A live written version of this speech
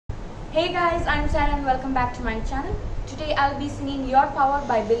Hey guys, I'm Sarah and welcome back to my channel. Today I'll be singing Your Power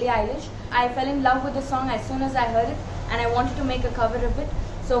by Billie Eilish. I fell in love with the song as soon as I heard it and I wanted to make a cover of it.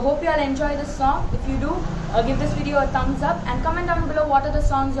 So hope you all enjoy this song. If you do, give this video a thumbs up and comment down below what are the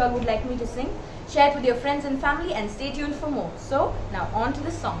songs you all would like me to sing. Share it with your friends and family and stay tuned for more. So now on to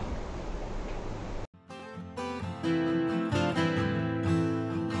the song.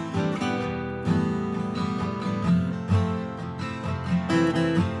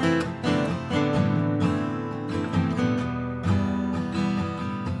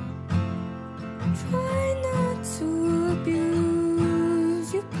 Try not to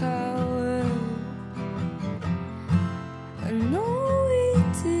abuse your power. I know we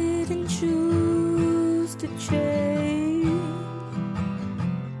didn't choose to change.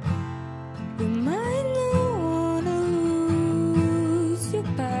 You might not wanna lose your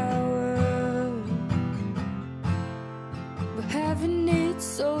power, but having it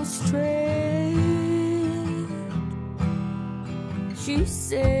so strange. She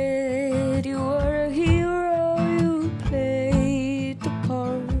said you were a hero, you played the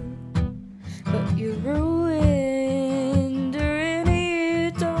part, but you ruined her in a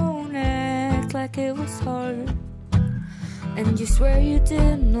year. Don't act like it was hard, and you swear you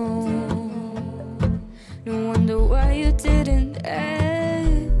didn't know. No wonder why you didn't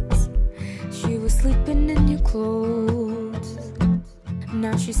ask. She was sleeping in your clothes.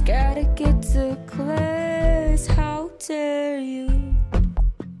 Now she's gotta get to class. How dare you?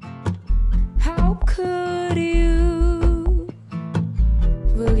 How could you?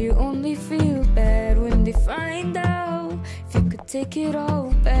 Will you only feel bad when they find out? If you could take it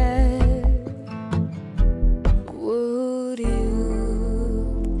all back, would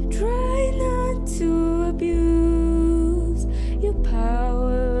you? Try not to abuse your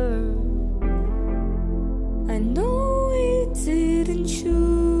power. I know we didn't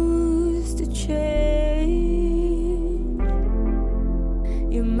choose to change.